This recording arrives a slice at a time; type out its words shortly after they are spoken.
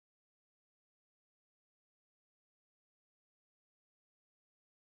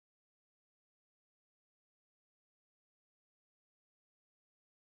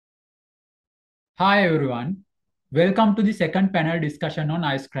Hi everyone. Welcome to the second panel discussion on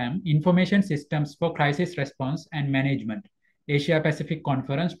ISCRAM, Information Systems for Crisis Response and Management, Asia Pacific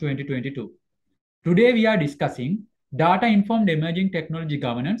Conference 2022. Today we are discussing data-informed emerging technology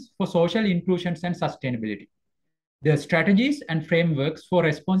governance for social inclusions and sustainability, the strategies and frameworks for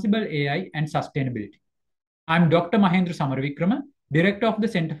responsible AI and sustainability. I'm Dr. Mahendra Samarawickrama, Director of the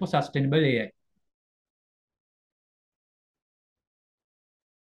Center for Sustainable AI.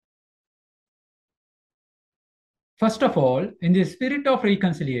 First of all, in the spirit of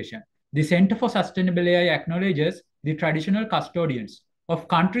reconciliation, the Center for Sustainable AI acknowledges the traditional custodians of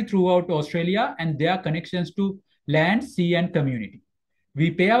country throughout Australia and their connections to land, sea, and community.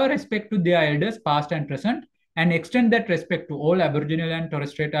 We pay our respect to their elders, past and present, and extend that respect to all Aboriginal and Torres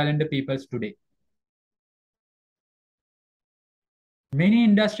Strait Islander peoples today. Many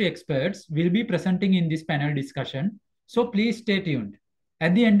industry experts will be presenting in this panel discussion, so please stay tuned.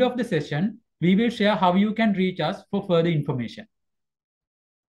 At the end of the session, we will share how you can reach us for further information.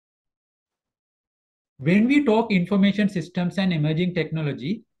 When we talk information systems and emerging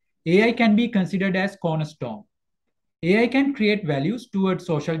technology, AI can be considered as cornerstone. AI can create values towards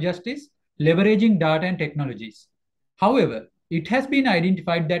social justice, leveraging data and technologies. However, it has been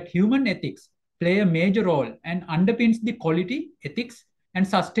identified that human ethics play a major role and underpins the quality, ethics, and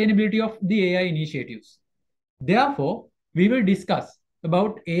sustainability of the AI initiatives. Therefore, we will discuss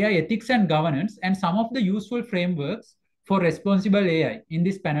about AI ethics and governance and some of the useful frameworks for responsible AI in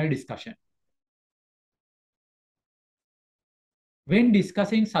this panel discussion. When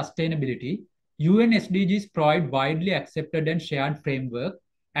discussing sustainability, UN SDGs provide widely accepted and shared framework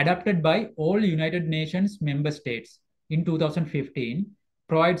adopted by all United Nations member states in 2015,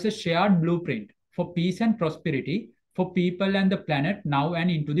 provides a shared blueprint for peace and prosperity for people and the planet now and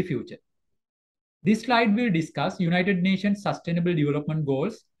into the future. This slide will discuss United Nations Sustainable Development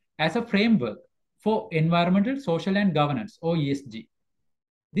Goals as a framework for environmental, social, and governance, or ESG.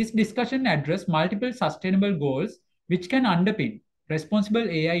 This discussion addresses multiple sustainable goals which can underpin responsible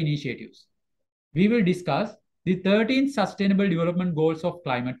AI initiatives. We will discuss the 13th Sustainable Development Goals of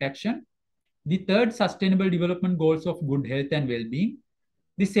Climate Action, the 3rd Sustainable Development Goals of Good Health and Well-being,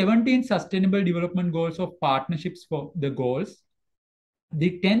 the 17th Sustainable Development Goals of Partnerships for the Goals,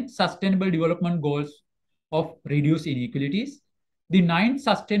 the 10th Sustainable Development Goals of Reduce Inequalities, the 9th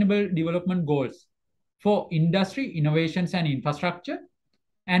Sustainable Development Goals for Industry, Innovations and Infrastructure,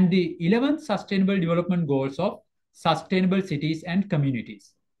 and the 11th Sustainable Development Goals of Sustainable Cities and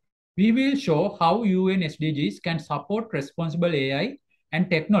Communities. We will show how UN SDGs can support responsible AI and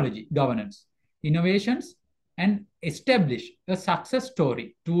technology governance, innovations, and establish a success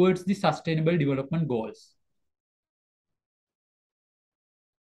story towards the Sustainable Development Goals.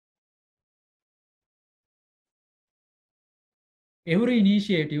 Every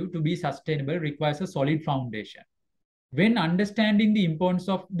initiative to be sustainable requires a solid foundation. When understanding the importance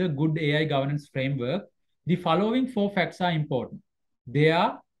of the good AI governance framework, the following 4 facts are important.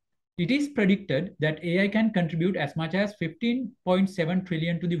 It is predicted that AI can contribute as much as 15.7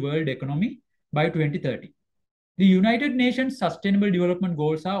 trillion to the world economy by 2030. The United Nations Sustainable Development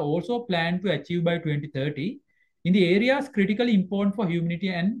Goals are also planned to achieve by 2030 in the areas critically important for humanity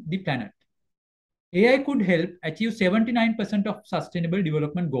and the planet. AI could help achieve 79% of Sustainable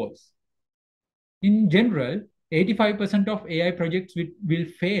Development Goals. In general, 85% of AI projects will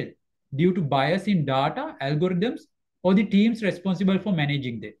fail due to bias in data, algorithms, or the teams responsible for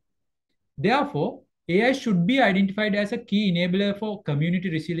managing them. Therefore, AI should be identified as a key enabler for community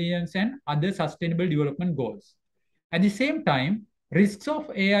resilience and other sustainable development goals. At the same time, risks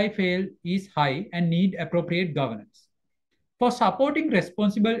of AI fail is high and need appropriate governance. For supporting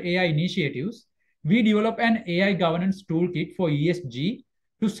responsible AI initiatives, we develop an AI governance toolkit for ESG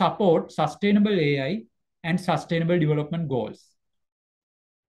to support sustainable AI and sustainable development goals.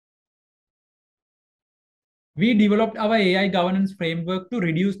 We developed our AI governance framework to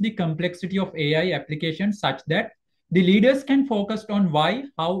reduce the complexity of AI applications such that the leaders can focus on why,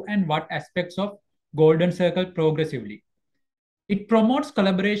 how, and what aspects of Golden Circle progressively. It promotes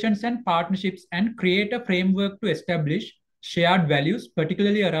collaborations and partnerships and create a framework to establish shared values,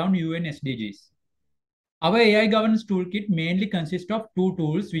 particularly around UN SDGs. Our AI governance toolkit mainly consists of 2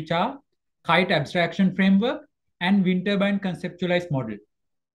 tools, which are Kite Abstraction Framework and Wind Turbine Conceptualized Model.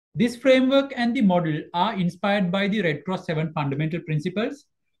 This framework and the model are inspired by the Red Cross 7 fundamental principles,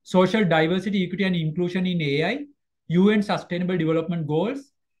 social diversity, equity, and inclusion in AI, UN Sustainable Development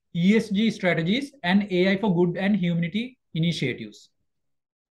Goals, ESG strategies, and AI for good and humanity initiatives.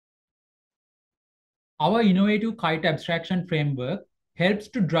 Our innovative Kite Abstraction Framework helps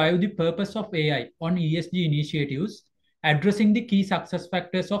to drive the purpose of AI on ESG initiatives, addressing the key success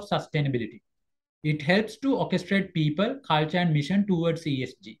factors of sustainability. It helps to orchestrate people, culture, and mission towards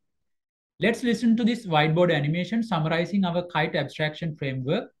ESG. Let's listen to this whiteboard animation summarizing our KITE abstraction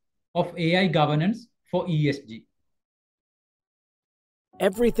framework of AI governance for ESG.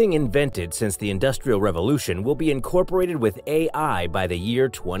 Everything invented since the Industrial Revolution will be incorporated with AI by the year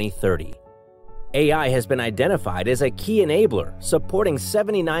 2030. AI has been identified as a key enabler, supporting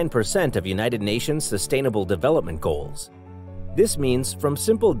 79% of United Nations Sustainable Development Goals. This means from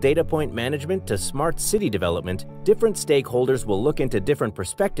simple data point management to smart city development, different stakeholders will look into different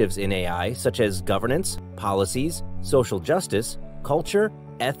perspectives in AI, such as governance, policies, social justice, culture,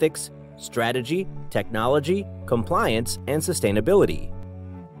 ethics, strategy, technology, compliance, and sustainability.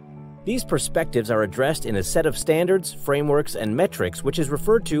 These perspectives are addressed in a set of standards, frameworks, and metrics which is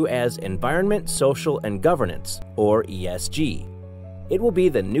referred to as Environment, Social, and Governance, or ESG. It will be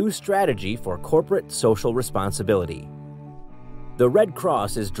the new strategy for corporate social responsibility. The Red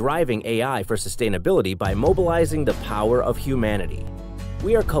Cross is driving AI for sustainability by mobilizing the power of humanity.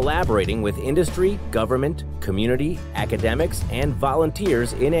 We are collaborating with industry, government, community, academics, and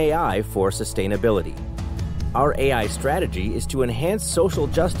volunteers in AI for sustainability. Our AI strategy is to enhance social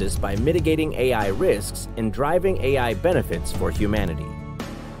justice by mitigating AI risks and driving AI benefits for humanity.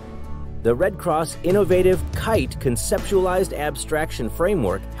 The Red Cross innovative KITE conceptualized abstraction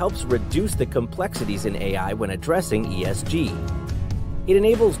framework helps reduce the complexities in AI when addressing ESG. It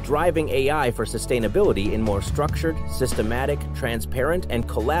enables driving AI for sustainability in more structured, systematic, transparent, and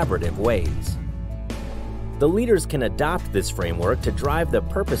collaborative ways. The leaders can adopt this framework to drive the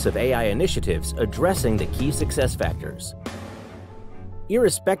purpose of AI initiatives addressing the key success factors.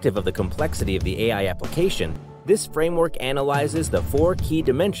 Irrespective of the complexity of the AI application, this framework analyzes the 4 key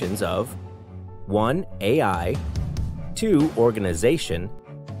dimensions of 1. AI, 2. Organization,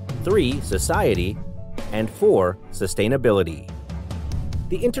 3. Society, and 4. Sustainability.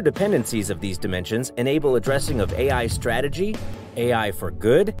 The interdependencies of these dimensions enable addressing of AI strategy, AI for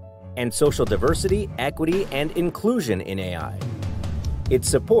good, and social diversity, equity, and inclusion in AI. It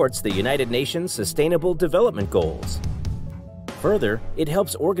supports the United Nations Sustainable Development Goals. Further, it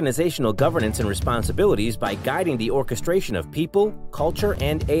helps organizational governance and responsibilities by guiding the orchestration of people, culture,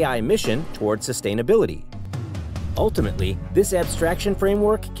 and AI mission towards sustainability. Ultimately, this abstraction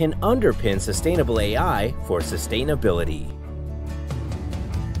framework can underpin sustainable AI for sustainability.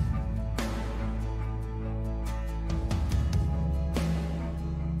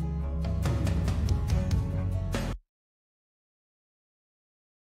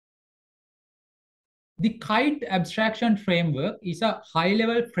 The KITE abstraction framework is a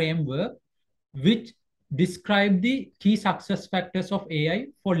high-level framework which describes the key success factors of AI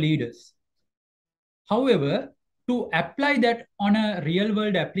for leaders. However, to apply that on a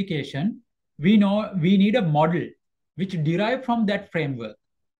real-world application, we need a model which derives from that framework.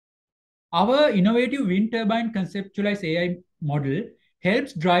 Our innovative wind turbine conceptualized AI model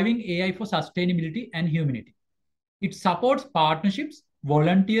helps driving AI for sustainability and humanity. It supports partnerships,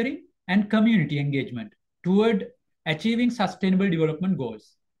 volunteering, and community engagement toward achieving sustainable development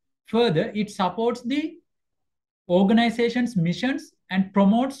goals. Further, it supports the organization's missions and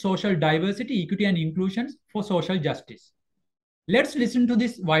promotes social diversity, equity, and inclusion for social justice. Let's listen to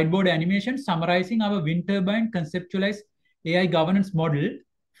this whiteboard animation summarizing our wind turbine conceptualized AI governance model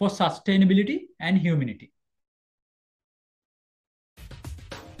for sustainability and humanity.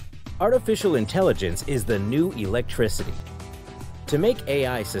 Artificial intelligence is the new electricity. To make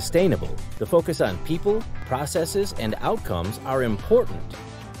AI sustainable, the focus on people, processes, and outcomes are important.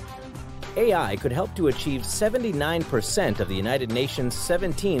 AI could help to achieve 79% of the United Nations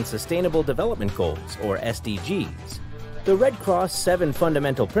 17 Sustainable Development Goals, or SDGs. The Red Cross 7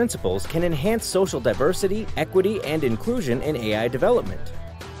 fundamental principles can enhance social diversity, equity, and inclusion in AI development.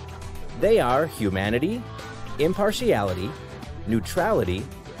 They are humanity, impartiality, neutrality,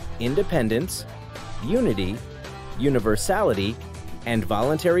 independence, unity, universality, and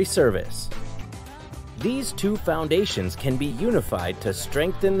voluntary service. These 2 foundations can be unified to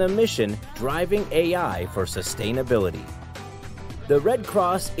strengthen the mission driving AI for sustainability. The Red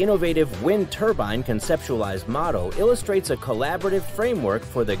Cross Innovative Wind Turbine Conceptualized Model illustrates a collaborative framework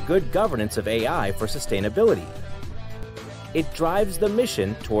for the good governance of AI for sustainability. It drives the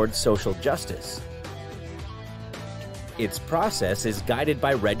mission towards social justice. Its process is guided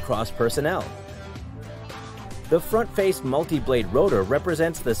by Red Cross personnel. The front-face multi-blade rotor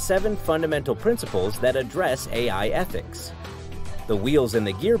represents the 7 fundamental principles that address AI ethics. The wheels in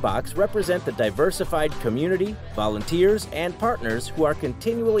the gearbox represent the diversified community, volunteers, and partners who are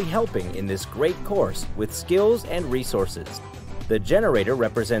continually helping in this great course with skills and resources. The generator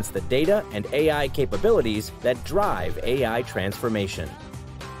represents the data and AI capabilities that drive AI transformation.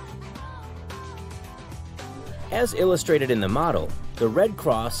 As illustrated in the model, the Red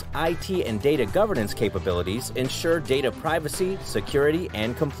Cross IT and data governance capabilities ensure data privacy, security,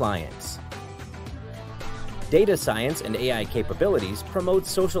 and compliance. Data science and AI capabilities promote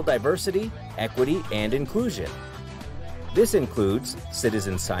social diversity, equity, and inclusion. This includes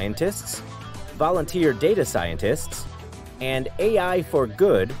citizen scientists, volunteer data scientists, and AI for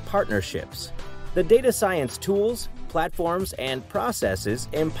Good partnerships. The data science tools, platforms, and processes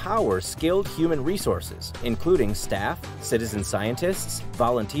empower skilled human resources, including staff, citizen scientists,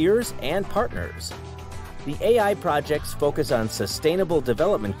 volunteers, and partners. The AI projects focus on sustainable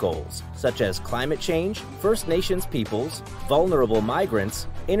development goals, such as climate change, First Nations peoples, vulnerable migrants,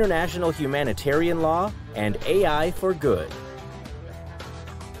 international humanitarian law, and AI for Good.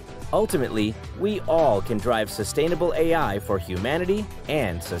 Ultimately, we all can drive sustainable AI for humanity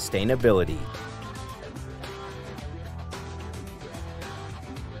and sustainability.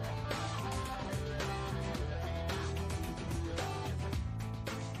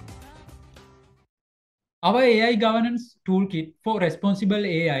 Our AI governance toolkit for responsible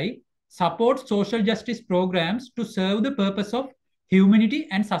AI supports social justice programs to serve the purpose of humanity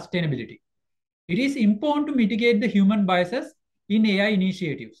and sustainability. It is important to mitigate the human biases in AI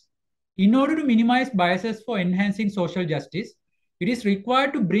initiatives. In order to minimize biases for enhancing social justice, it is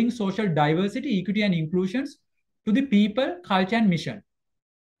required to bring social diversity, equity, and inclusions to the people, culture, and mission.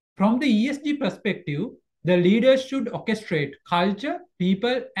 From the ESG perspective, the leaders should orchestrate culture,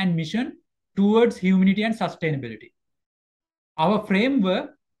 people, and mission towards humanity and sustainability. Our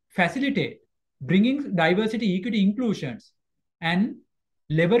framework facilitates bringing diversity, equity, inclusions, and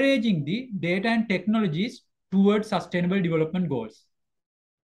leveraging the data and technologies towards sustainable development goals.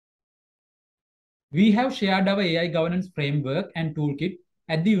 We have shared our AI governance framework and toolkit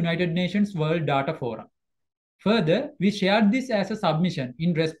at the United Nations World Data Forum. Further, we shared this as a submission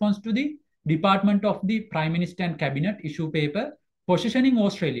in response to the Department of the Prime Minister and Cabinet issue paper positioning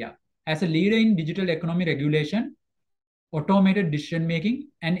Australia as a leader in digital economy regulation, automated decision-making,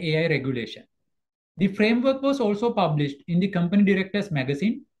 and AI regulation. The framework was also published in the Company Directors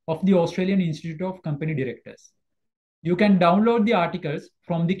magazine of the Australian Institute of Company Directors. You can download the articles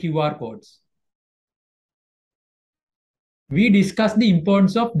from the QR codes. We discussed the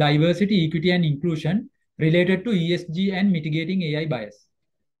importance of diversity, equity, and inclusion related to ESG and mitigating AI bias.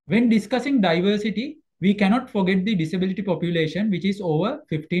 When discussing diversity, we cannot forget the disability population, which is over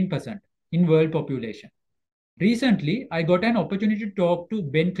 15% in world population. Recently, I got an opportunity to talk to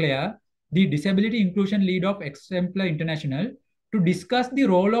Ben Clare, the Disability Inclusion Lead of Exemplar International, to discuss the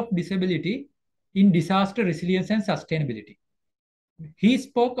role of disability in disaster resilience and sustainability. He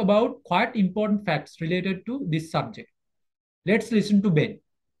spoke about quite important facts related to this subject. Let's listen to Ben.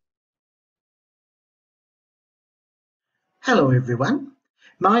 Hello everyone,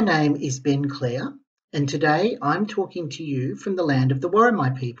 my name is Ben Clare and today I'm talking to you from the land of the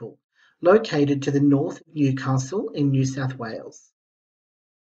Worimi people, located to the north of Newcastle in New South Wales.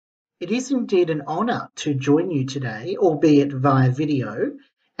 It is indeed an honour to join you today, albeit via video,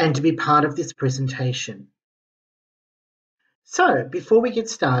 and to be part of this presentation. So before we get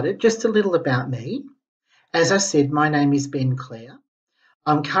started, just a little about me. As I said, my name is Ben Clare.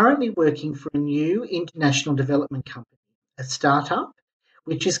 I'm currently working for a new international development company, a startup,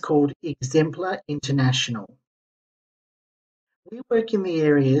 which is called Exemplar International. We work in the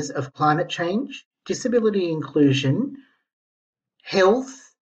areas of climate change, disability inclusion,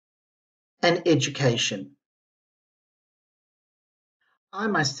 health, and education. I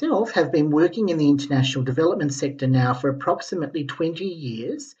myself have been working in the international development sector now for approximately 20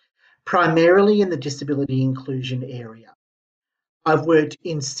 years, primarily in the disability inclusion area. I've worked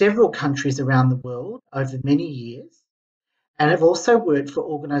in several countries around the world over many years, and I've also worked for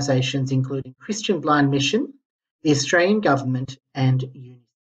organisations including Christian Blind Mission, the Australian Government, and UNICEF.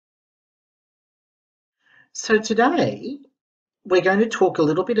 So today, we're going to talk a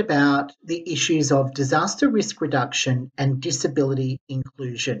little bit about the issues of disaster risk reduction and disability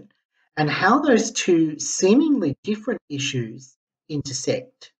inclusion, and how those two seemingly different issues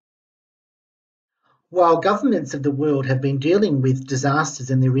intersect. While governments of the world have been dealing with disasters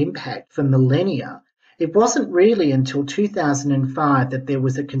and their impact for millennia, it wasn't really until 2005 that there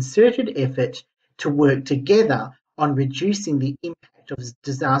was a concerted effort to work together on reducing the impact of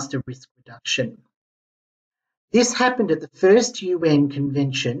disaster risk reduction. This happened at the first UN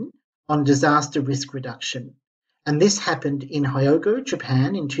Convention on Disaster Risk Reduction, and this happened in Hyogo,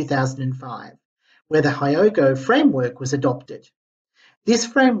 Japan in 2005, where the Hyogo framework was adopted. This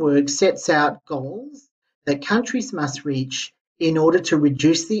framework sets out goals that countries must reach in order to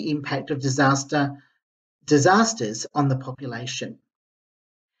reduce the impact of disasters on the population.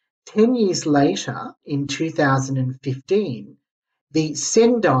 10 years later, in 2015, the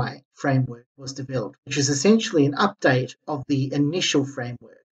Sendai framework was developed, which is essentially an update of the initial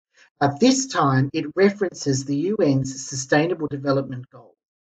framework. But this time, it references the UN's Sustainable Development Goals,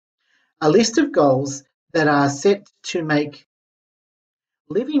 a list of goals that are set to make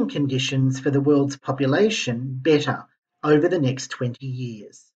living conditions for the world's population better over the next 20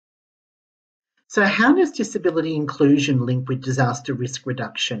 years. So how does disability inclusion link with disaster risk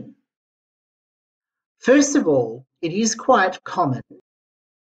reduction? First of all, it is quite common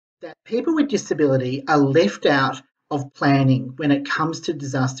that people with disability are left out of planning when it comes to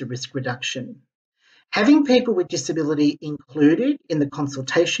disaster risk reduction. Having people with disability included in the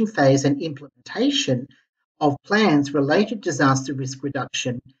consultation phase and implementation of plans related to disaster risk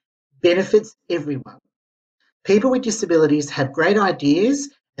reduction benefits everyone. People with disabilities have great ideas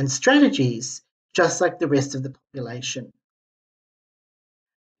and strategies, just like the rest of the population.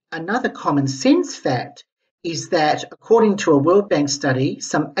 Another common sense fact is that, according to a World Bank study,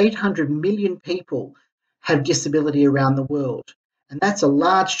 some 800 million people have disability around the world. And that's a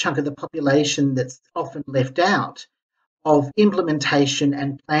large chunk of the population that's often left out of implementation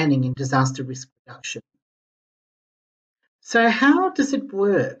and planning in disaster risk reduction. So how does it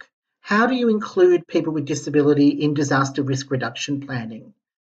work? How do you include people with disability in disaster risk reduction planning?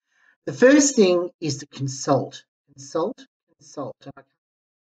 The first thing is to consult,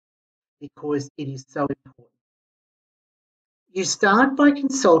 because it is so important. You start by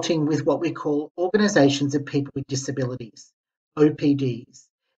consulting with what we call Organisations of People with Disabilities, OPDs.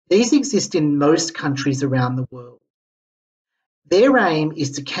 These exist in most countries around the world. Their aim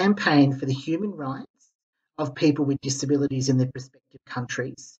is to campaign for the human rights of people with disabilities in their respective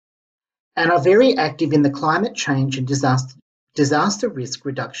countries and are very active in the climate change and disaster risk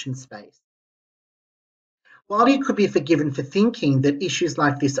reduction space. While you could be forgiven for thinking that issues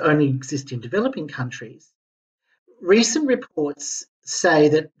like this only exist in developing countries, recent reports say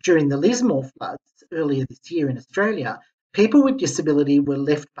that during the Lismore floods earlier this year in Australia, people with disability were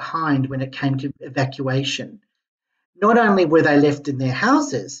left behind when it came to evacuation. Not only were they left in their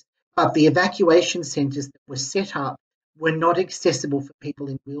houses, but the evacuation centres that were set up were not accessible for people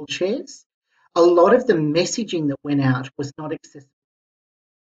in wheelchairs. A lot of the messaging that went out was not accessible.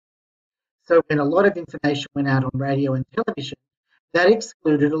 So when a lot of information went out on radio and television, that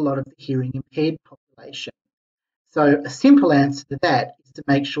excluded a lot of the hearing impaired population. So a simple answer to that is to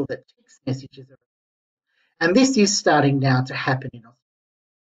make sure that text messages are available. And this is starting now to happen in Australia.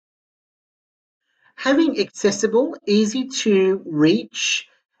 Having accessible, easy to reach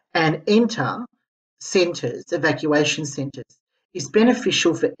and enter centres, evacuation centres, is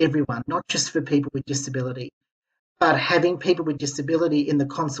beneficial for everyone, not just for people with disability. But having people with disability in the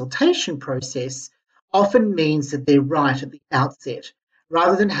consultation process often means that they're right at the outset,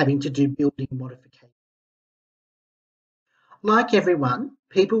 rather than having to do building modifications. Like everyone,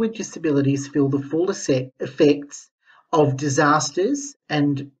 people with disabilities feel the full effects of disasters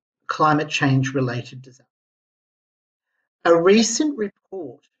and climate change related disasters. A recent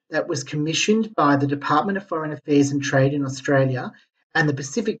report that was commissioned by the Department of Foreign Affairs and Trade in Australia and the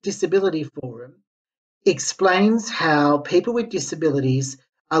Pacific Disability Forum explains how people with disabilities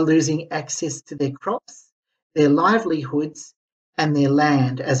are losing access to their crops, their livelihoods, and their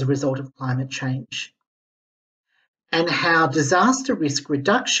land as a result of climate change, and how disaster risk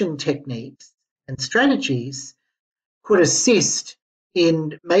reduction techniques and strategies could assist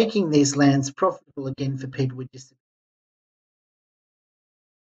in making these lands profitable again for people with disabilities.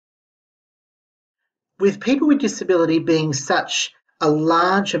 With people with disability being such a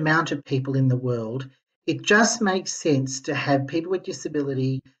large amount of people in the world, it just makes sense to have people with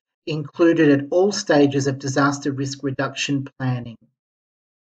disability included at all stages of disaster risk reduction planning.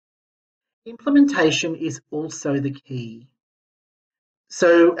 Implementation is also the key.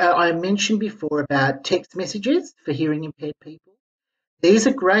 So I mentioned before about text messages for hearing impaired people. These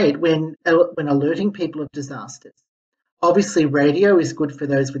are great when alerting people of disasters. Obviously, radio is good for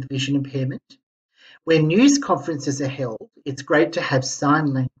those with vision impairment. When news conferences are held, it's great to have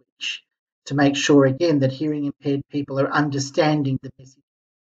sign language to make sure, again, that hearing impaired people are understanding the message.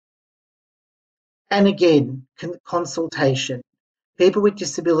 And again, consultation. People with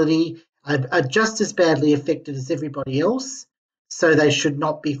disability are just as badly affected as everybody else, so they should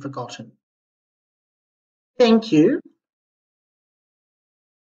not be forgotten. Thank you.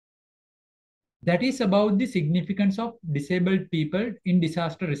 That is about the significance of disabled people in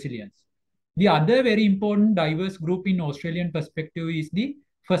disaster resilience. The other very important diverse group in Australian perspective is the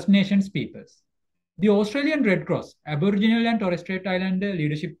First Nations peoples. The Australian Red Cross, Aboriginal and Torres Strait Islander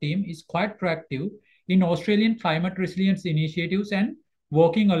leadership team is quite proactive in Australian climate resilience initiatives and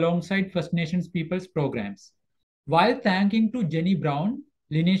working alongside First Nations people's programs. While thanking to Jenny Brown,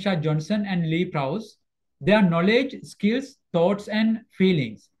 Linesha Johnson, and Lee Prowse, their knowledge, skills, thoughts, and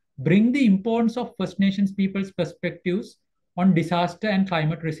feelings bring the importance of First Nations people's perspectives on disaster and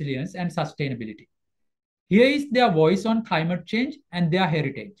climate resilience and sustainability. Here is their voice on climate change and their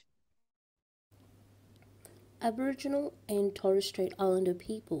heritage. Aboriginal and Torres Strait Islander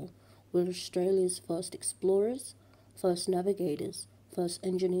people were Australia's first explorers, first navigators, first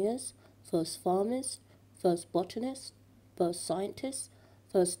engineers, first farmers, first botanists, first scientists,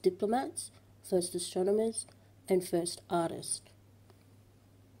 first diplomats, first astronomers, and first artists.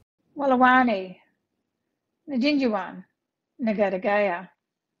 Walawani, Najinjuwan, Nagadagaya.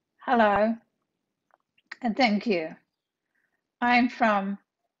 Hello, and thank you. I am from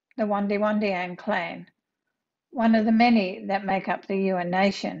the Wandi clan, one of the many that make up the Yuin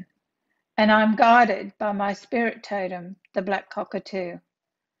Nation, and I'm guided by my spirit totem, the black cockatoo.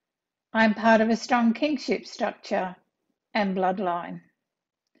 I'm part of a strong kingship structure and bloodline.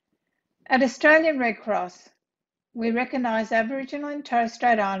 At Australian Red Cross, we recognise Aboriginal and Torres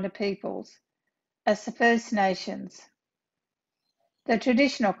Strait Islander peoples as the First Nations, the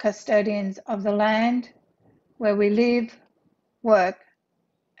traditional custodians of the land where we live, work,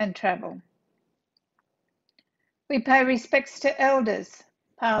 and travel. We pay respects to elders,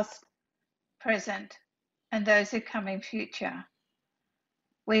 past, present, and those who come in future.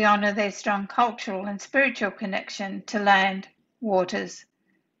 We honour their strong cultural and spiritual connection to land, waters,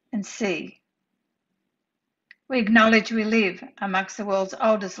 and sea. We acknowledge we live amongst the world's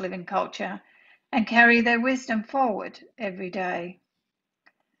oldest living culture and carry their wisdom forward every day.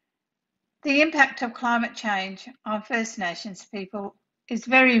 The impact of climate change on First Nations people is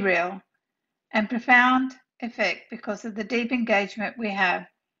very real and profound effect because of the deep engagement we have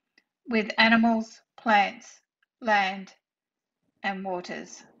with animals, plants, land, and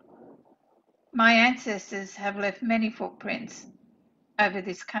waters. My ancestors have left many footprints over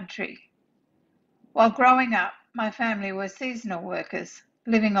this country. While growing up, my family were seasonal workers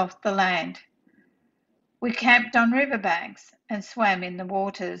living off the land. We camped on riverbanks and swam in the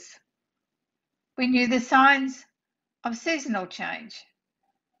waters. We knew the signs of seasonal change.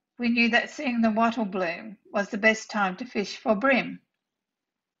 We knew that seeing the wattle bloom was the best time to fish for bream.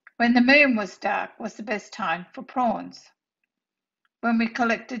 When the moon was dark was the best time for prawns. When we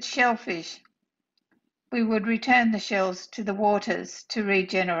collected shellfish, we would return the shells to the waters to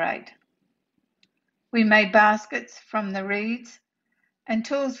regenerate. We made baskets from the reeds and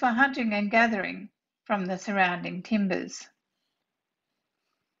tools for hunting and gathering from the surrounding timbers.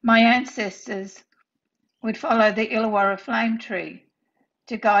 My ancestors would follow the Illawarra flame tree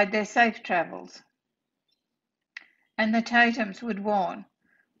to guide their safe travels, and the totems would warn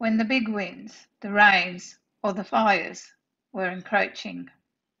when the big winds, the rains, or the fires were encroaching.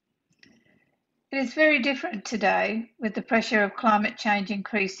 It is very different today with the pressure of climate change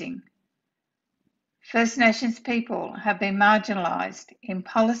increasing. First Nations people have been marginalised in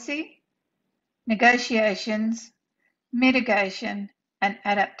policy, negotiations, mitigation, and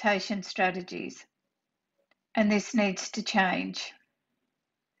adaptation strategies, and this needs to change.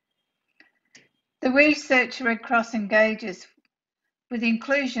 The research Red Cross engages with the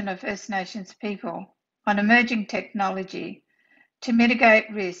inclusion of First Nations people on emerging technology to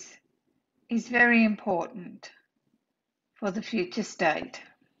mitigate risks is very important for the future state.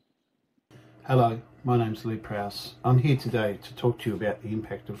 Hello, my name's Lee Prowse. I'm here today to talk to you about the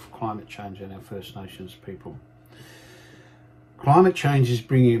impact of climate change on our First Nations people. Climate change is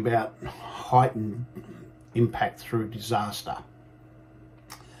bringing about heightened impact through disaster.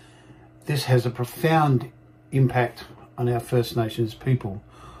 This has a profound impact on our First Nations people,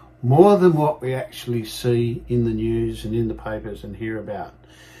 more than what we actually see in the news and in the papers and hear about.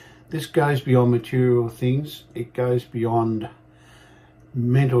 This goes beyond material things. It goes beyond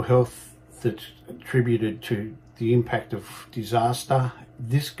mental health that's attributed to the impact of disaster.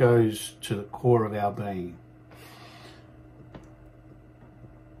 This goes to the core of our being.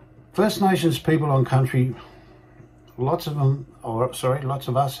 First Nations people on country, lots of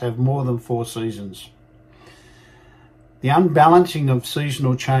us have more than 4 seasons. The unbalancing of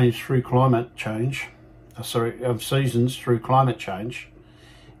seasonal change through climate change, seasons through climate change,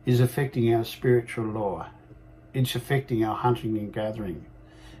 is affecting our spiritual law. It's affecting our hunting and gathering.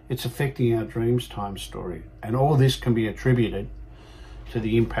 It's affecting our dreams time story. And all this can be attributed to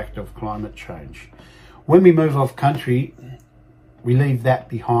the impact of climate change. When we move off country, we leave that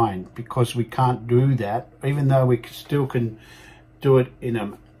behind because we can't do that, even though we still can do it in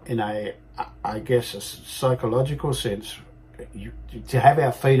a I guess, a psychological sense. To have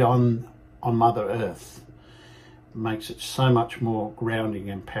our feet on Mother Earth, makes it so much more grounding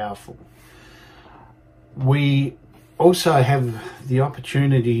and powerful. We also have the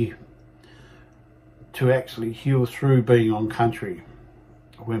opportunity to actually heal through being on country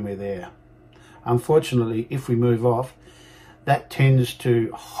when we're there. Unfortunately, if we move off, that tends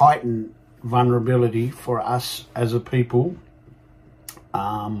to heighten vulnerability for us as a people.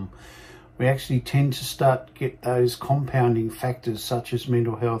 We actually tend to start to get those compounding factors such as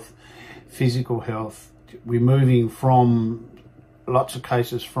mental health, physical health. We're moving from, lots of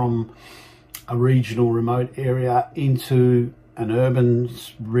cases, from a regional remote area into an urban,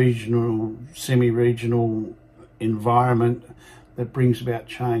 regional, semi-regional environment that brings about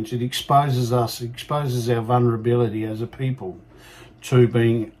change. It exposes us, exposes our vulnerability as a people to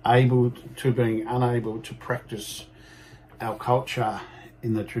being unable to practice our culture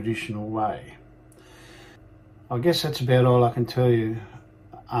in the traditional way. I guess that's about all I can tell you,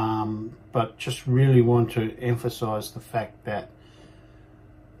 but just really want to emphasise the fact that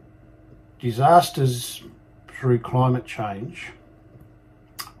disasters through climate change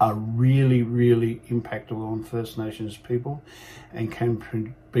are really, really impactful on First Nations people and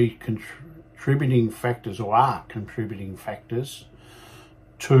can be contributing factors, or are contributing factors,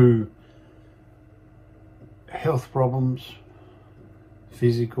 to health problems,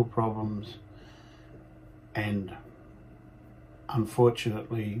 physical problems, and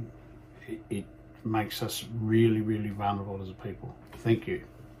unfortunately it makes us really, really vulnerable as a people. Thank you.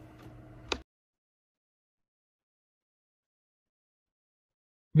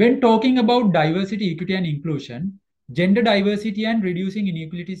 When talking about diversity, equity and inclusion, gender diversity and reducing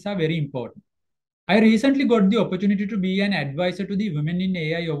inequalities are very important. I recently got the opportunity to be an advisor to the Women in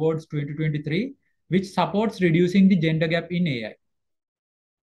AI Awards 2023, which supports reducing the gender gap in AI.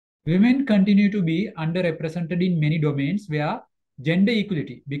 Women continue to be underrepresented in many domains where gender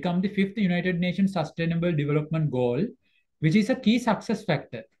equality becomes the 5th United Nations Sustainable Development Goal, which is a key success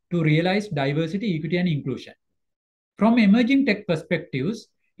factor to realize diversity, equity and inclusion. From emerging tech perspectives,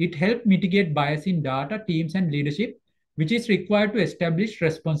 it helped mitigate bias in data, teams and leadership, which is required to establish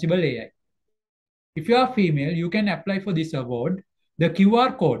responsible AI. If you are female, you can apply for this award. The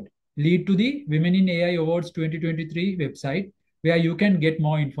QR code leads to the Women in AI Awards 2023 website, where you can get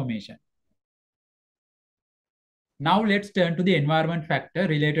more information. Now let's turn to the environment factor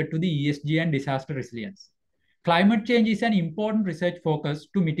related to the ESG and disaster resilience. Climate change is an important research focus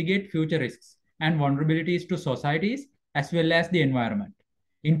to mitigate future risks and vulnerabilities to societies as well as the environment.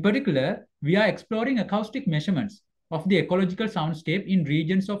 In particular, we are exploring acoustic measurements of the ecological soundscape in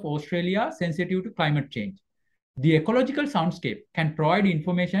regions of Australia sensitive to climate change. The ecological soundscape can provide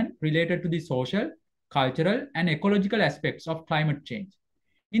information related to the social, cultural, and ecological aspects of climate change.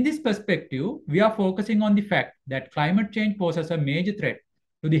 In this perspective, we are focusing on the fact that climate change poses a major threat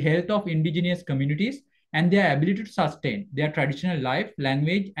to the health of indigenous communities and their ability to sustain their traditional life,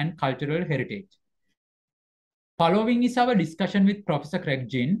 language, and cultural heritage. Following is our discussion with Professor Craig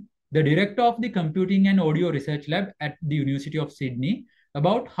Ginn, the director of the Computing and Audio Research Lab at the University of Sydney,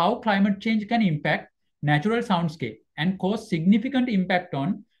 about how climate change can impact natural soundscape and cause significant impact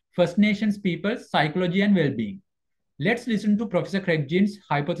on First Nations people's psychology and well-being. Let's listen to Professor Craig Ginn's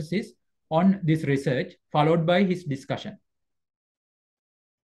hypothesis on this research, followed by his discussion.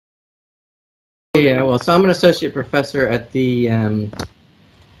 Yeah, well, so I'm an associate professor at the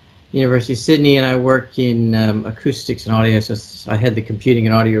University of Sydney, and I work in acoustics and audio. So I head the Computing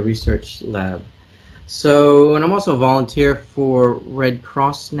and Audio Research Lab. So, and I'm also a volunteer for Red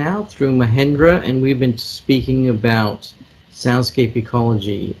Cross now through Mahendra, and we've been speaking about soundscape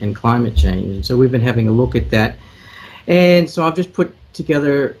ecology and climate change. And so we've been having a look at that. And so I've just put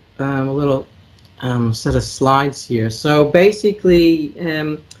together a little set of slides here. So basically,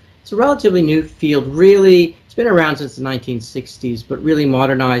 it's a relatively new field. Really, it's been around since the 1960s, but really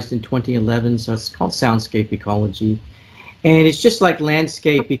modernized in 2011. So it's called soundscape ecology. And it's just like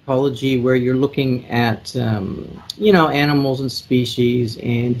landscape ecology, where you're looking at, you know, animals and species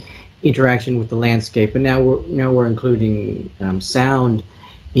and interaction with the landscape. And now we're including sound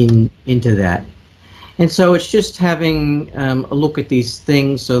into that. And so it's just having a look at these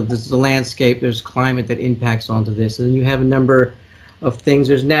things. So there's the landscape, there's climate that impacts onto this, and you have a number of things.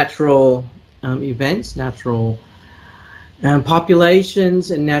 There's natural events, natural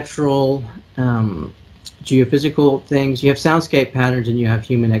populations, and natural geophysical things. You have soundscape patterns, and you have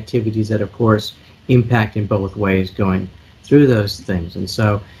human activities that, of course, impact in both ways going through those things. And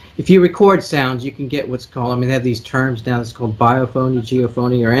so if you record sounds, you can get what's called, I mean, they have these terms now, it's called biophony,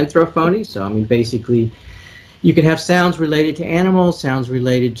 geophony, or anthrophony. So, I mean, basically, you can have sounds related to animals, sounds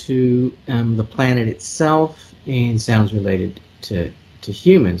related to the planet itself, and sounds related to to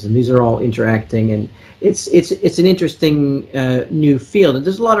humans, and these are all interacting, and it's an interesting new field, and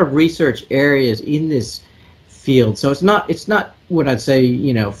there's a lot of research areas in this field. So it's not what I'd say,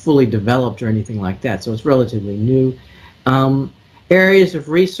 you know, fully developed or anything like that. So it's relatively new. Areas of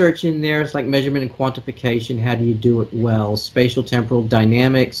research in there is like measurement and quantification. How do you do it well? Spatial temporal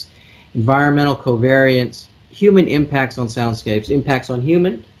dynamics, environmental covariance, human impacts on soundscapes, impacts on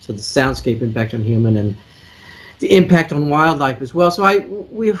human. So the soundscape impact on human, and the impact on wildlife as well. So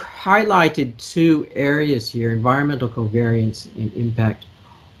we've highlighted two areas here: environmental covariance and impact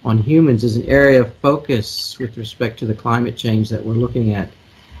on humans is an area of focus with respect to the climate change that we're looking at.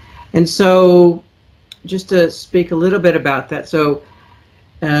 And so just to speak a little bit about that, so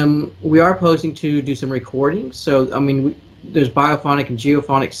we are posing to do some recordings. So I mean, there's biophonic and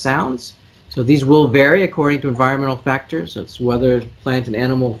geophonic sounds. So these will vary according to environmental factors. So it's weather, plant, and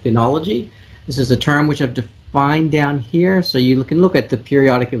animal phenology. This is a term which I've defined down here. So you can look at the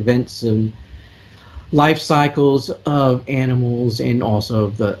periodic events and life cycles of animals, and also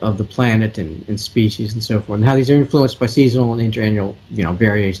of the planet and species and so forth, and how these are influenced by seasonal and interannual, you know,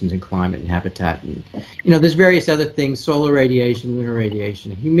 variations in climate and habitat. And, you know, there's various other things: solar radiation, lunar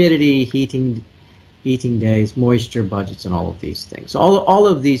radiation, humidity, heating days, moisture budgets, and all of these things. So all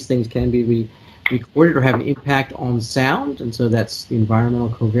of these things can be recorded or have an impact on sound, and so that's the environmental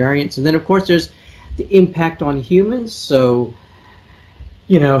covariance. And then of course there's the impact on humans. So,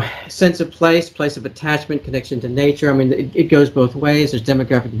 you know, sense of place of attachment, connection to nature. I mean, it goes both ways. There's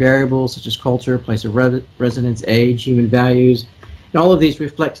demographic variables such as culture, place of residence, age, human values, and all of these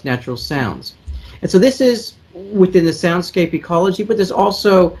reflect natural sounds. And so this is within the soundscape ecology, but there's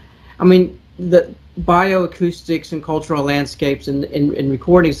also, I mean, the bioacoustics and cultural landscapes and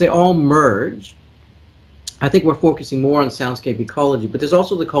recordings, they all merge. I think we're focusing more on soundscape ecology, but there's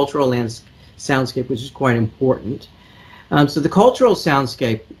also the cultural soundscape, which is quite important. So the cultural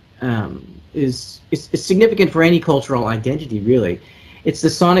soundscape is significant for any cultural identity, really. It's the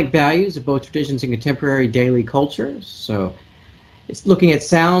sonic values of both traditions and contemporary daily cultures. So it's looking at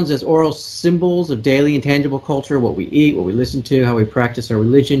sounds as oral symbols of daily and tangible culture: what we eat, what we listen to, how we practice our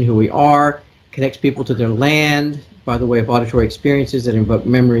religion, who we are. Connects people to their land by the way of auditory experiences that invoke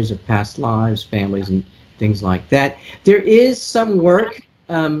memories of past lives, families, and things like that. There is some work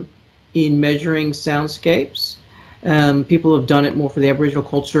in measuring soundscapes. People have done it more for the Aboriginal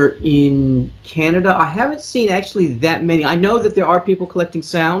culture in Canada. I haven't seen actually that many. I know that there are people collecting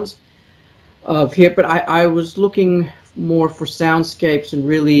sounds of here, but I was looking more for soundscapes and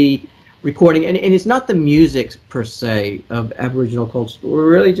really recording. And it's not the music per se of Aboriginal culture. We're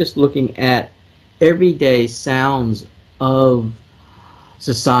really just looking at everyday sounds of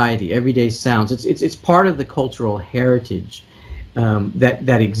society, everyday sounds. It's part of the cultural heritage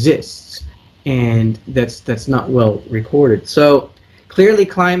that exists, and that's not well recorded. So clearly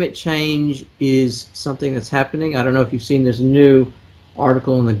climate change is something that's happening. I don't know if you've seen this new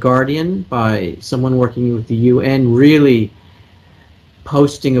article in The Guardian by someone working with the UN, really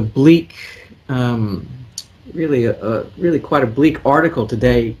posting a bleak, really quite a bleak article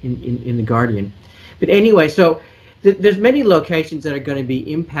today in The Guardian. But anyway, so there's many locations that are going to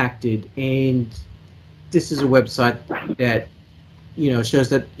be impacted, and this is a website that, you know, shows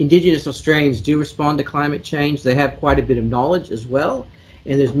that Indigenous Australians do respond to climate change. They have quite a bit of knowledge as well,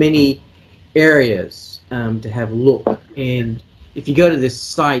 and there's many areas to have a look. And if you go to this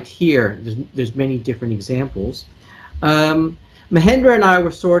site here, there's many different examples. Mahendra and I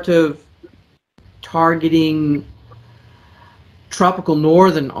were sort of targeting tropical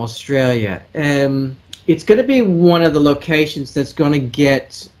northern Australia. It's going to be one of the locations that's going to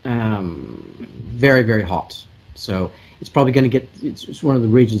get very, very hot. So it's probably going to get, it's one of the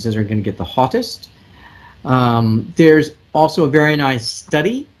regions that are going to get the hottest. There's also a very nice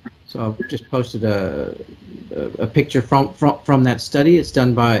study. So I've just posted a picture from that study. It's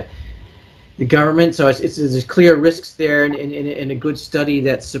done by the government. So there's clear risks there, and a good study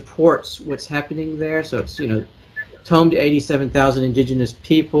that supports what's happening there. So it's, you know, it's home to 87,000 Indigenous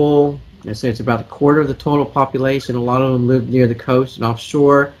people. I say it's about a quarter of the total population. A lot of them live near the coast and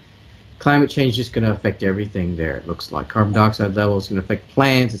offshore. Climate change is just going to affect everything there. It looks like carbon dioxide levels, going to affect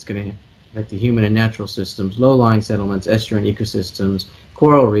plants. It's going to affect the human and natural systems, low-lying settlements, estuarine ecosystems,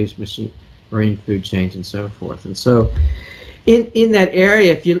 coral reefs, marine food chains, and so forth. And so, in that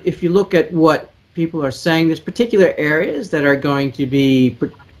area, if you look at what people are saying, there's particular areas that are going to be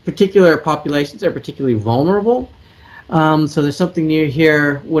particular populations that are particularly vulnerable. So there's something near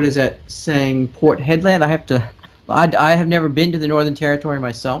here. What is that saying? Port Hedland. I have never been to the Northern Territory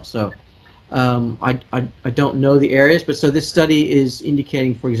myself, so I don't know the areas, but so this study is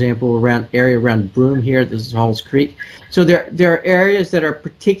indicating, for example, around Broome here. This is Halls Creek. So there are areas that are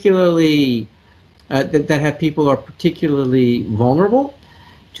particularly that have people are particularly vulnerable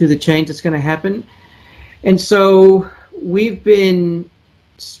to the change that's going to happen. And so we've been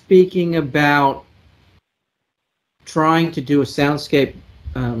speaking about trying to do a soundscape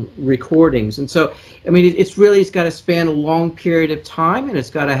recordings. And so, I mean, it's got to span a long period of time, and it's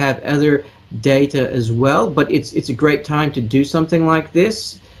got to have other data as well. But it's a great time to do something like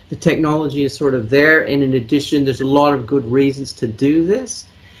this. The technology is sort of there, and in addition, there's a lot of good reasons to do this.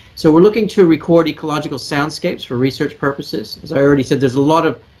 So we're looking to record ecological soundscapes for research purposes. As I already said, there's a lot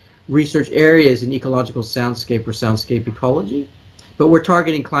of research areas in ecological soundscape or soundscape ecology, but we're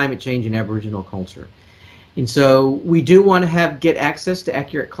targeting climate change and Aboriginal culture. And so we do want to get access to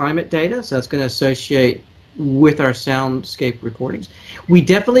accurate climate data, so that's going to associate with our soundscape recordings. We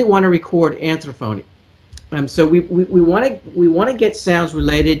definitely want to record anthrophony. So we want to get sounds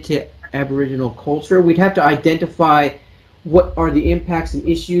related to Aboriginal culture. We'd have to identify what are the impacts and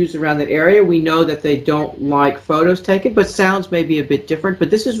issues around that area. We know that they don't like photos taken, but sounds may be a bit different.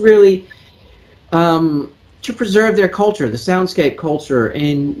 But this is really to preserve their culture, the soundscape culture,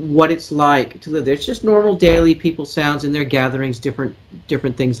 and what it's like to live there. It's just normal daily people sounds in their gatherings, different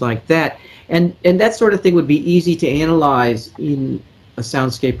things like that. And that sort of thing would be easy to analyze in a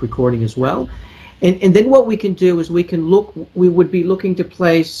soundscape recording as well. And then what we can do is we would be looking to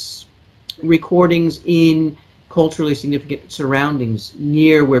place recordings in culturally significant surroundings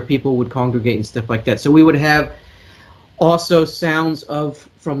near where people would congregate and stuff like that. So we would have also sounds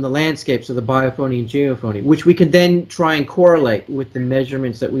from the landscape, so the biophony and geophony, which we could then try and correlate with the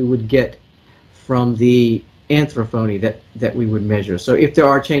measurements that we would get from the anthrophony that we would measure. So if there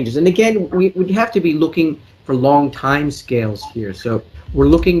are changes, and again, we'd have to be looking for long time scales here. So we're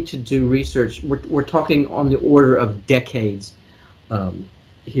looking to do research. We're talking on the order of decades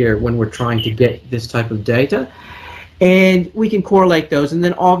here when we're trying to get this type of data, and we can correlate those, and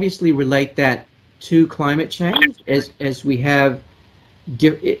then obviously relate that to climate change as we can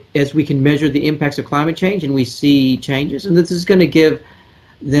measure the impacts of climate change and we see changes. And this is going to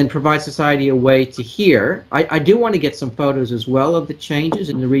provide society a way to hear. I do want to get some photos as well of the changes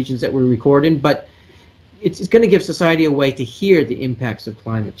in the regions that we're recording, but it's going to give society a way to hear the impacts of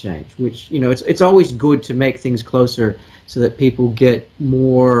climate change, which, you know, it's always good to make things closer so that people get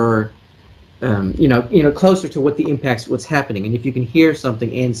more closer to what the impacts, what's happening. And if you can hear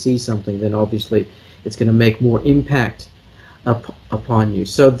something and see something, then obviously it's going to make more impact upon you.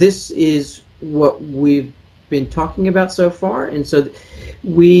 So this is what we've been talking about so far, and so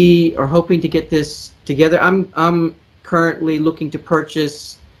we are hoping to get this together. I'm currently looking to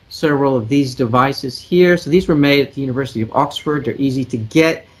purchase several of these devices here. So these were made at the University of Oxford. They're easy to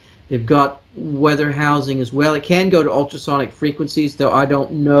get. They've got weather housing as well. It can go to ultrasonic frequencies, though I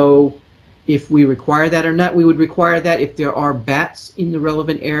don't know if we require that or not. We would require that if there are bats in the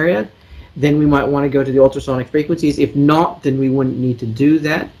relevant area, then we might want to go to the ultrasonic frequencies. If not, then we wouldn't need to do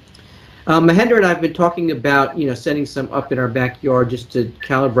that. Mahendra and I have been talking about, setting some up in our backyard just to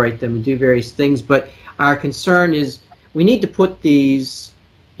calibrate them and do various things, but our concern is we need to put these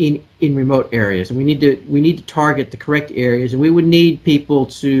in remote areas, and we need to target the correct areas, and we would need people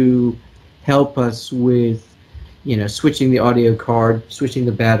to help us with switching the audio card, switching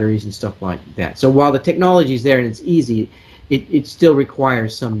the batteries and stuff like that. So while the technology is there and it's easy, it still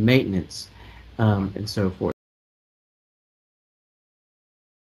requires some maintenance and so forth.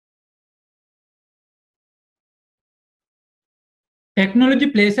 Technology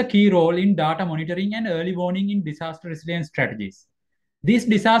plays a key role in data monitoring and early warning in disaster resilience strategies. These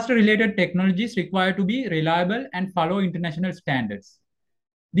disaster-related technologies require to be reliable and follow international standards.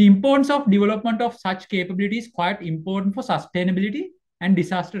 The importance of development of such capabilities is quite important for sustainability and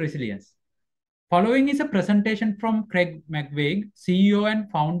disaster resilience. Following is a presentation from Craig McVeigh, CEO and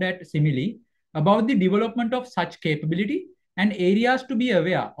founder at Simile, about the development of such capability and areas to be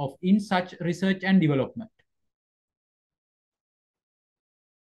aware of in such research and development.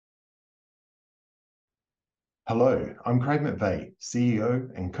 Hello, I'm Craig McVeigh, CEO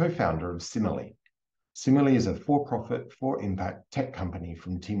and co-founder of Simile. Simile is a for-profit, for-impact tech company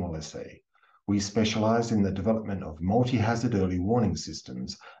from Timor-Leste. We specialize in the development of multi-hazard early warning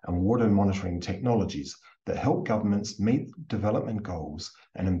systems and water monitoring technologies that help governments meet development goals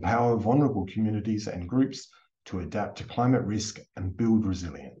and empower vulnerable communities and groups to adapt to climate risk and build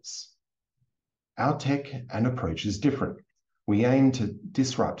resilience. Our tech and approach is different. We aim to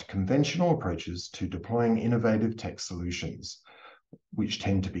disrupt conventional approaches to deploying innovative tech solutions, which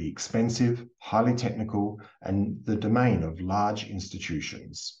tend to be expensive, highly technical, and the domain of large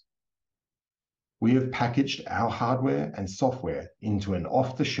institutions. We have packaged our hardware and software into an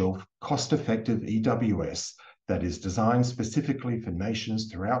off-the-shelf, cost-effective EWS that is designed specifically for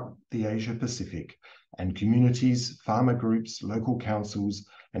nations throughout the Asia-Pacific and communities, farmer groups, local councils,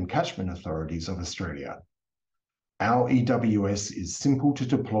 and catchment authorities of Australia. Our EWS is simple to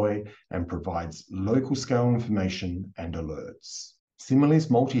deploy and provides local scale information and alerts. Similarly's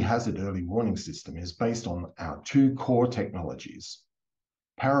multi-hazard early warning system is based on our two core technologies.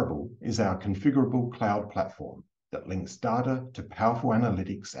 Parable is our configurable cloud platform that links data to powerful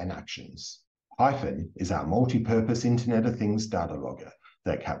analytics and actions. Hyphen is our multi-purpose Internet of Things data logger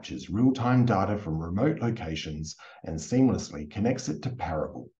that captures real-time data from remote locations and seamlessly connects it to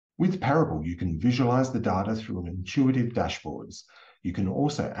Parable. With Parable, you can visualize the data through intuitive dashboards. You can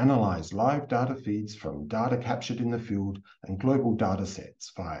also analyze live data feeds from data captured in the field and global data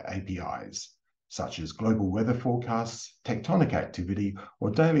sets via APIs, such as global weather forecasts, tectonic activity, or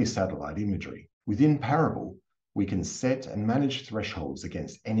daily satellite imagery. Within Parable, we can set and manage thresholds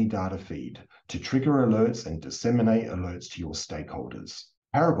against any data feed to trigger alerts and disseminate alerts to your stakeholders.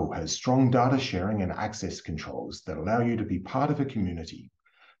 Parable has strong data sharing and access controls that allow you to be part of a community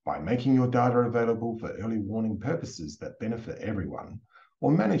by making your data available for early warning purposes that benefit everyone,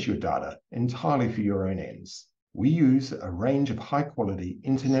 or manage your data entirely for your own ends. We use a range of high-quality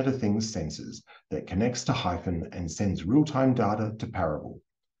Internet of Things sensors that connects to Hyphen and sends real-time data to Parable.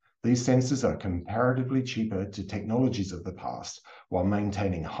 These sensors are comparatively cheaper to technologies of the past while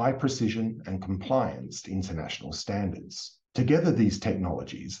maintaining high precision and compliance to international standards. Together, these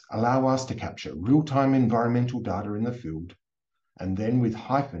technologies allow us to capture real-time environmental data in the field and then with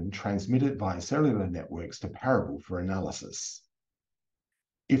Hyphen transmit it via cellular networks to Parable for analysis.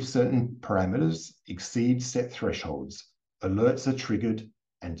 If certain parameters exceed set thresholds, alerts are triggered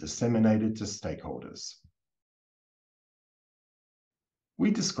and disseminated to stakeholders. We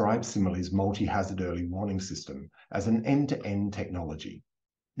describe Similarly's multi-hazard early warning system as an end-to-end technology.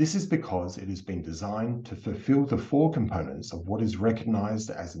 This is because it has been designed to fulfill the four components of what is recognized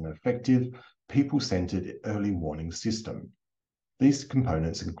as an effective, people-centered early warning system. These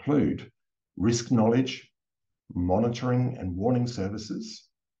components include risk knowledge, monitoring and warning services,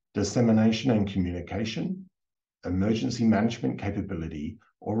 dissemination and communication, emergency management capability,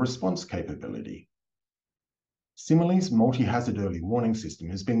 or response capability. Similarly's multi-hazard early warning system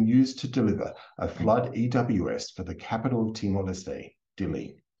is being used to deliver a flood EWS for the capital of Timor-Leste,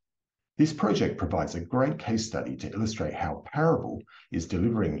 Dili. This project provides a great case study to illustrate how Parable is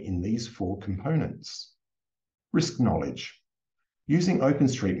delivering in these four components. Risk knowledge. Using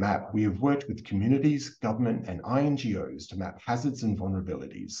OpenStreetMap, we have worked with communities, government, and INGOs to map hazards and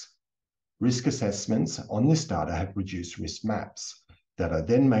vulnerabilities. Risk assessments on this data have produced risk maps that are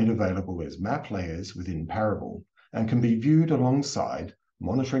then made available as map layers within Parable and can be viewed alongside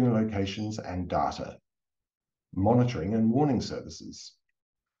monitoring locations and data, monitoring and warning services.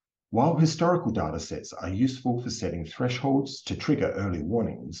 While historical data sets are useful for setting thresholds to trigger early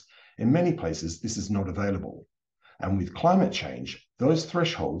warnings, in many places this is not available. And with climate change, those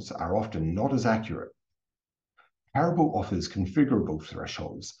thresholds are often not as accurate. Parable offers configurable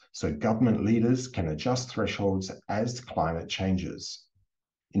thresholds, so government leaders can adjust thresholds as climate changes.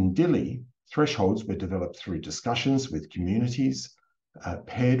 In Dili, thresholds were developed through discussions with communities,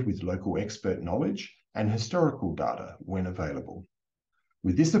 paired with local expert knowledge and historical data when available.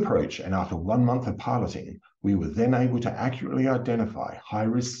 With this approach, and after 1 month of piloting, we were then able to accurately identify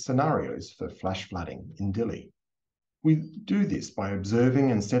high-risk scenarios for flash flooding in Dili. We do this by observing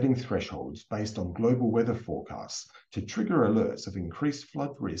and setting thresholds based on global weather forecasts to trigger alerts of increased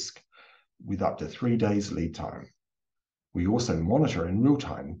flood risk with up to 3 days lead time. We also monitor in real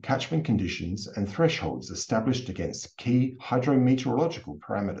time catchment conditions and thresholds established against key hydrometeorological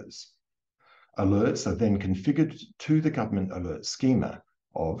parameters. Alerts are then configured to the government alert schema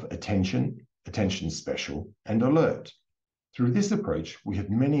of attention, attention special, and alert. Through this approach, we have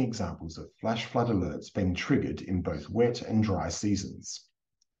many examples of flash flood alerts being triggered in both wet and dry seasons.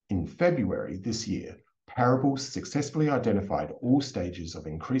 In February this year, Parable successfully identified all stages of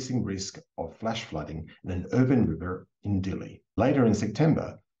increasing risk of flash flooding in an urban river in Dili. Later in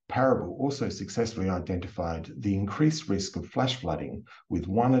September, Parable also successfully identified the increased risk of flash flooding with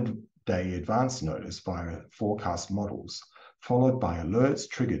 1 day advance notice via forecast models, followed by alerts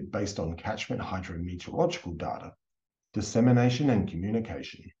triggered based on catchment hydrometeorological data, dissemination and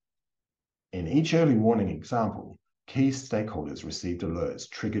communication. In each early warning example, key stakeholders received alerts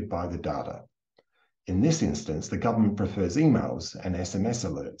triggered by the data. In this instance, the government prefers emails and SMS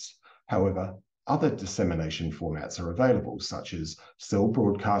alerts. However, other dissemination formats are available, such as cell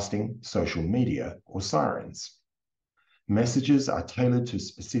broadcasting, social media, or sirens. Messages are tailored to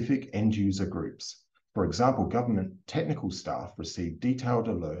specific end-user groups. For example, government technical staff receive detailed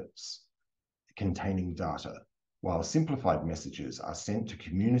alerts containing data, while simplified messages are sent to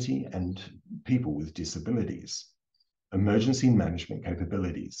community and people with disabilities. Emergency management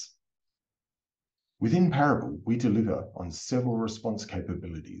capabilities. Within Parable, we deliver on several response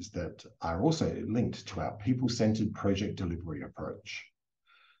capabilities that are also linked to our people-centered project delivery approach.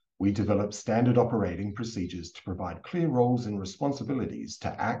 We develop standard operating procedures to provide clear roles and responsibilities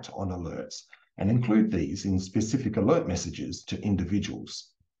to act on alerts and include these in specific alert messages to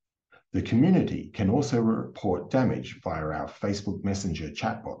individuals. The community can also report damage via our Facebook Messenger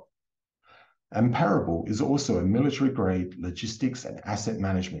chatbot. And Parable is also a military-grade logistics and asset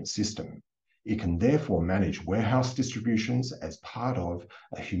management system. It can therefore manage warehouse distributions as part of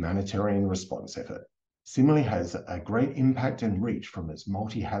a humanitarian response effort. Simile has a great impact and reach from its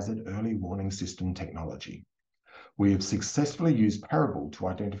multi-hazard early warning system technology. We have successfully used Parable to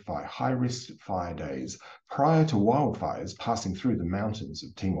identify high-risk fire days prior to wildfires passing through the mountains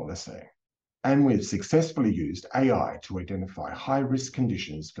of Timor-Leste. And we've successfully used AI to identify high-risk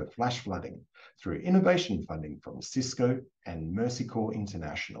conditions for flash flooding through innovation funding from Cisco and Mercy Corps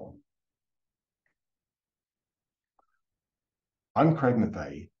International. I'm Craig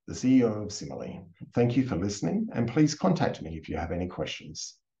Mathey, the CEO of Simile. Thank you for listening, and please contact me if you have any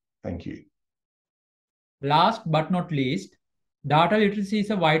questions. Thank you. Last but not least, data literacy is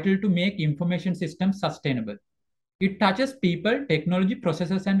vital to make information systems sustainable. It touches people, technology,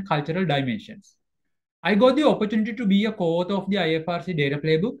 processes, and cultural dimensions. I got the opportunity to be a co-author of the IFRC data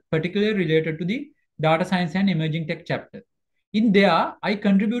playbook, particularly related to the data science and emerging tech chapter. In there, I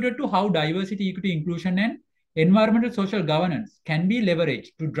contributed to how diversity, equity, inclusion, and environmental social governance can be leveraged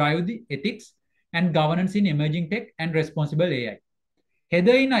to drive the ethics and governance in emerging tech and responsible AI.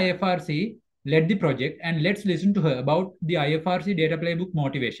 Heather in IFRC led the project, and let's listen to her about the IFRC data playbook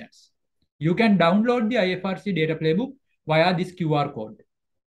motivations. You can download the IFRC data playbook via this QR code.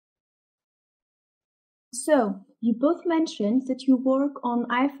 So, you both mentioned that you work on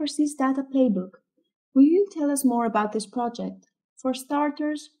IFRC's data playbook. Will you tell us more about this project? For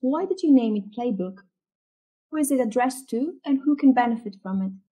starters, why did you name it playbook? Who is it addressed to, and who can benefit from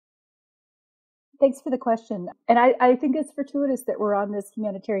it? Thanks for the question. And I think it's fortuitous that we're on this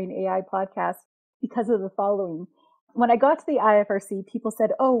humanitarian AI podcast because of the following. When I got to the IFRC, people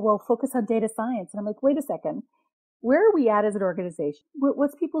said, oh, well, focus on data science. And I'm like, wait a second. Where are we at as an organization?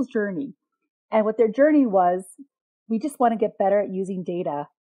 What's people's journey? And what their journey was, we just want to get better at using data,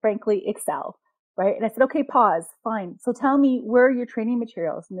 frankly, Excel, right? And I said, okay, pause, fine. So tell me, where are your training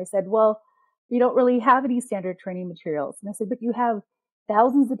materials? And they said, well, we don't really have any standard training materials. And I said, but you have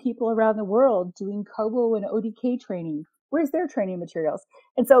thousands of people around the world doing COBO and ODK training. Where's their training materials?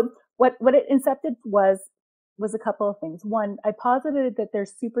 And so what it incepted was a couple of things. One, I posited that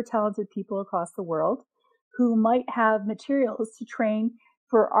there's super talented people across the world who might have materials to train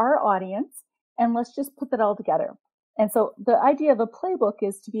for our audience, and let's just put that all together. And so the idea of a playbook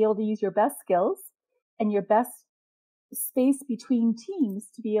is to be able to use your best skills and your best space between teams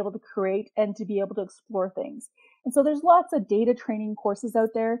to be able to create and to be able to explore things. And so there's lots of data training courses out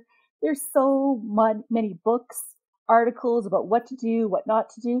there. There's so many books, articles about what to do, what not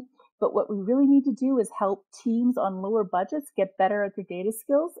to do. But what we really need to do is help teams on lower budgets get better at their data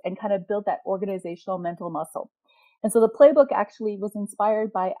skills and kind of build that organizational mental muscle. And so the playbook actually was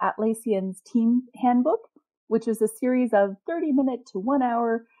inspired by Atlassian's Team Handbook, which is a series of 30-minute to 1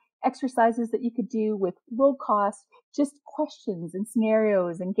 hour exercises that you could do with low cost, just questions and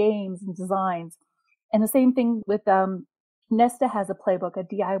scenarios and games and designs. And the same thing with Nesta has a playbook, a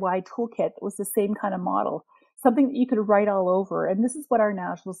DIY toolkit that was the same kind of model, something that you could write all over. And this is what our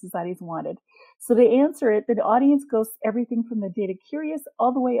national societies wanted. So to answer it, the audience goes everything from the data curious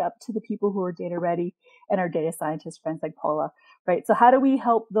all the way up to the people who are data ready and our data scientist friends like Paula, right? So how do we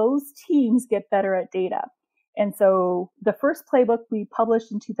help those teams get better at data? And so the first playbook we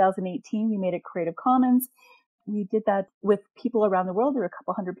published in 2018, we made it Creative Commons. We did that with people around the world. There were a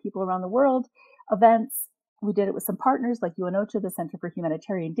couple hundred people around the world, events. We did it with some partners like UNOCHA, the Center for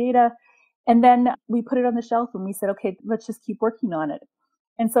Humanitarian Data. And then we put it on the shelf and we said, okay, let's just keep working on it.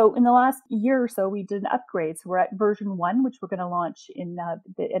 And so in the last year or so, we did an upgrade. So we're at version 1, which we're going to launch in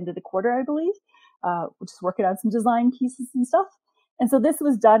the end of the quarter, I believe. We're just working on some design pieces and stuff. And so this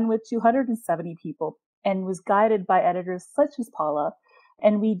was done with 270 people and was guided by editors such as Paula.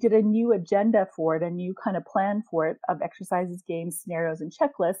 And we did a new agenda for it, a new kind of plan for it of exercises, games, scenarios, and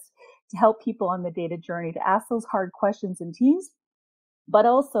checklists to help people on the data journey to ask those hard questions in teams, but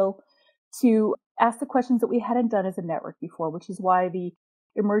also to ask the questions that we hadn't done as a network before, which is why the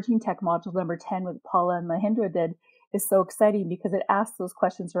emerging tech module number 10 with Paula and Mahendra did is so exciting because it asks those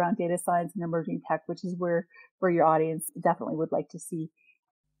questions around data science and emerging tech, which is where your audience definitely would like to see.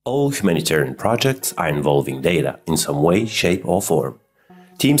 All humanitarian projects are involving data in some way, shape or form.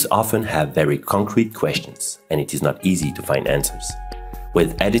 Teams often have very concrete questions, and it is not easy to find answers.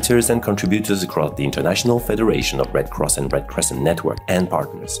 With editors and contributors across the International Federation of Red Cross and Red Crescent Network and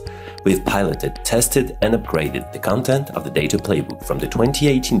partners, we've piloted, tested and upgraded the content of the data playbook from the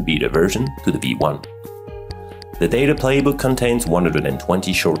 2018 beta version to the V1. The data playbook contains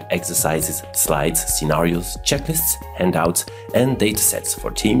 120 short exercises, slides, scenarios, checklists, handouts, and datasets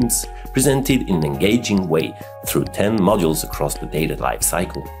for teams, presented in an engaging way through 10 modules across the data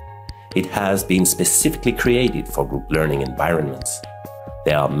lifecycle. It has been specifically created for group learning environments.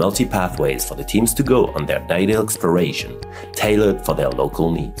 There are multi-pathways for the teams to go on their data exploration, tailored for their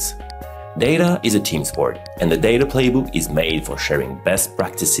local needs. Data is a team sport, and the data playbook is made for sharing best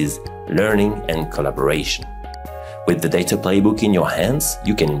practices, learning, and collaboration. With the data playbook in your hands,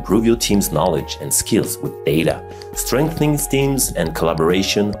 you can improve your team's knowledge and skills with data, strengthening teams and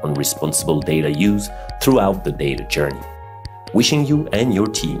collaboration on responsible data use throughout the data journey. Wishing you and your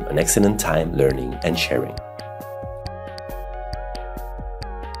team an excellent time learning and sharing.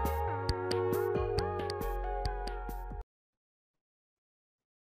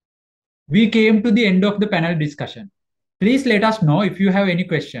 We came to the end of the panel discussion. Please let us know if you have any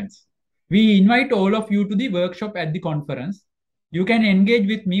questions. We invite all of you to the workshop at the conference. You can engage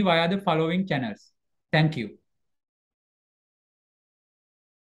with me via the following channels. Thank you.